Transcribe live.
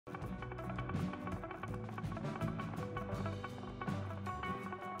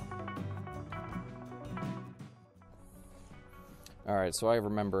All right, so I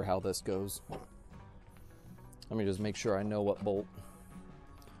remember how this goes. Let me just make sure I know what bolt.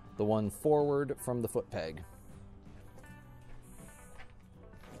 The one forward from the foot peg.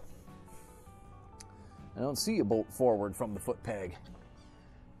 I don't see a bolt forward from the foot peg.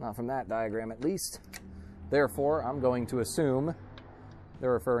 Not from that diagram, at least. Therefore, I'm going to assume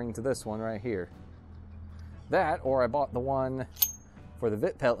they're referring to this one right here. That, or I bought the one for the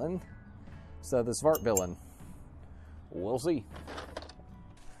Vitpilen instead of the Svartpilen. We'll see.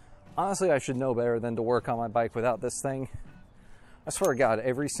 Honestly, I should know better than to work on my bike without this thing. I swear to God,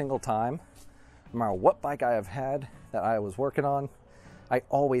 every single time, no matter what bike I have had that I was working on, I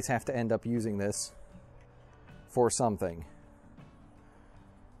always have to end up using this for something.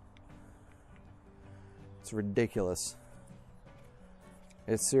 It's ridiculous.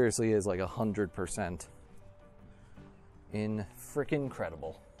 It seriously is like 100% freaking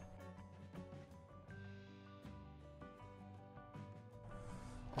credible.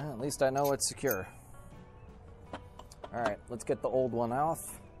 Well, at least I know it's secure. All right, let's get the old one off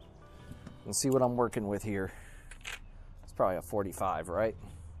and see what I'm working with here. It's probably a 45, right?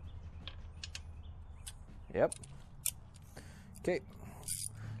 Yep. Okay.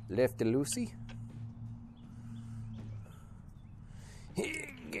 Lefty loosey.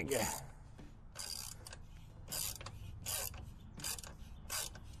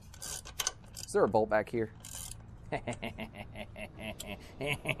 Is there a bolt back here?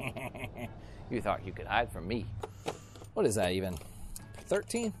 You thought you could hide from me. What is that even?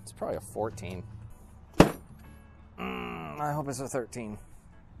 13? It's probably a 14. I hope it's a 13.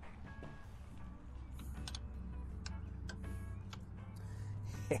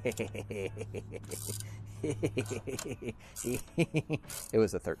 It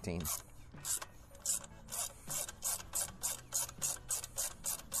was a 13.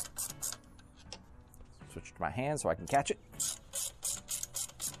 Switch to my hand so I can catch it.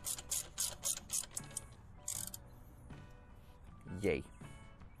 Yay.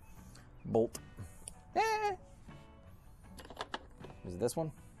 Bolt. Is it this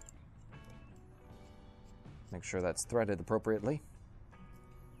one? Make sure that's threaded appropriately.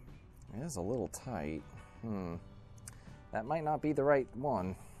 It is a little tight. That might not be the right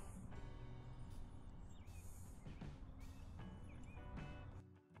one.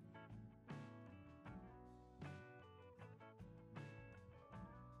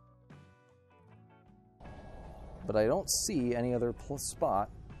 But I don't see any other spot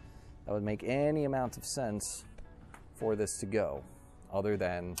that would make any amount of sense for this to go, other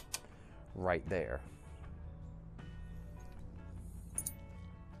than right there.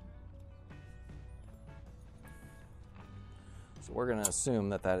 So we're going to assume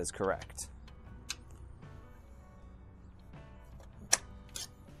that that is correct.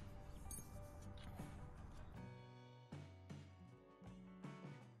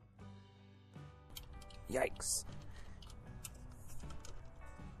 Yikes.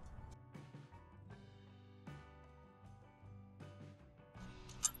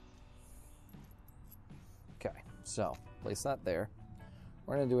 Okay, so place that there.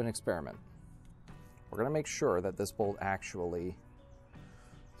 We're going to do an experiment. We're going to make sure that this bolt actually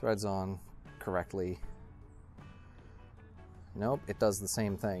threads on correctly. Nope, it does the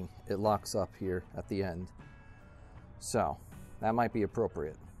same thing. It locks up here at the end. So that might be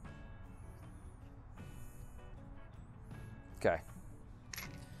appropriate. Okay,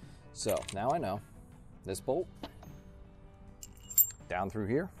 so now I know this bolt down through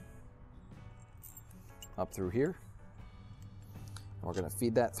here, up through here, and we're going to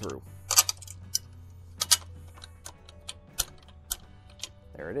feed that through.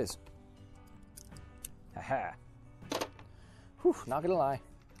 There it is. Haha. Whew, not gonna lie,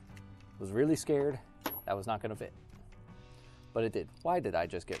 was really scared that was not gonna fit, but it did. Why did I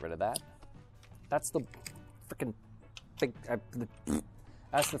just get rid of that? That's the freaking thing.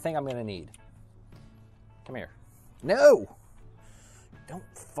 That's the thing I'm gonna need. Come here. No! Don't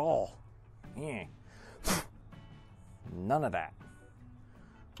fall. Yeah. None of that.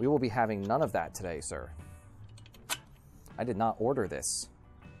 We will be having none of that today, sir. I did not order this.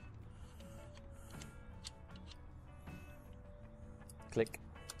 Click.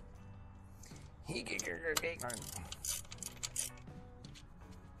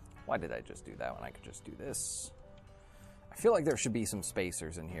 Why did I just do that when I could just do this? I feel like there should be some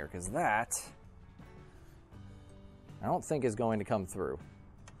spacers in here, because that I don't think is going to come through.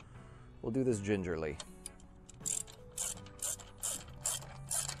 We'll do this gingerly.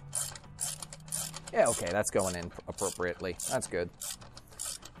 Yeah, okay, that's going in appropriately. That's good.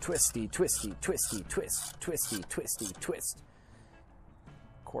 Twisty, twisty, twisty, twist, twisty, twisty, twist.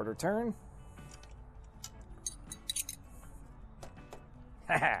 Quarter turn.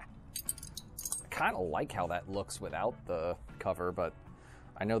 I kind of like how that looks without the cover, but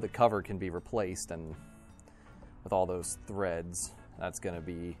I know the cover can be replaced, and with all those threads, that's going to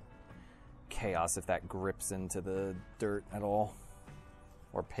be chaos if that grips into the dirt at all,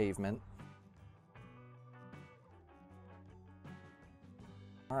 or pavement.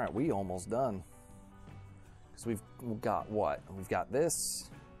 All right, we almost done. Because we've got what? We've got this.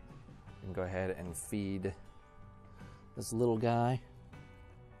 We can go ahead and feed this little guy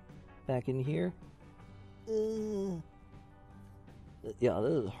back in here. Yeah,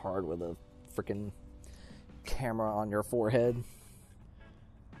 this is hard with a freaking camera on your forehead.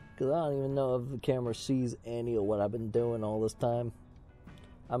 Because I don't even know if the camera sees any of what I've been doing all this time.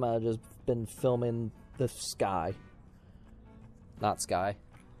 I might have just been filming the sky. Not sky.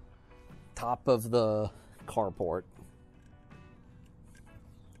 Top of the carport.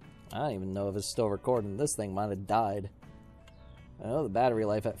 I don't even know if it's still recording. This thing might have died. I know the battery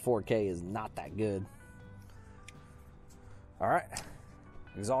life at 4K is not that good. Alright.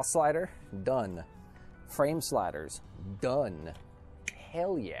 Exhaust slider, done. Frame sliders, done.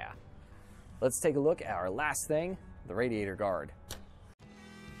 Hell yeah. Let's take a look at our last thing, the radiator guard.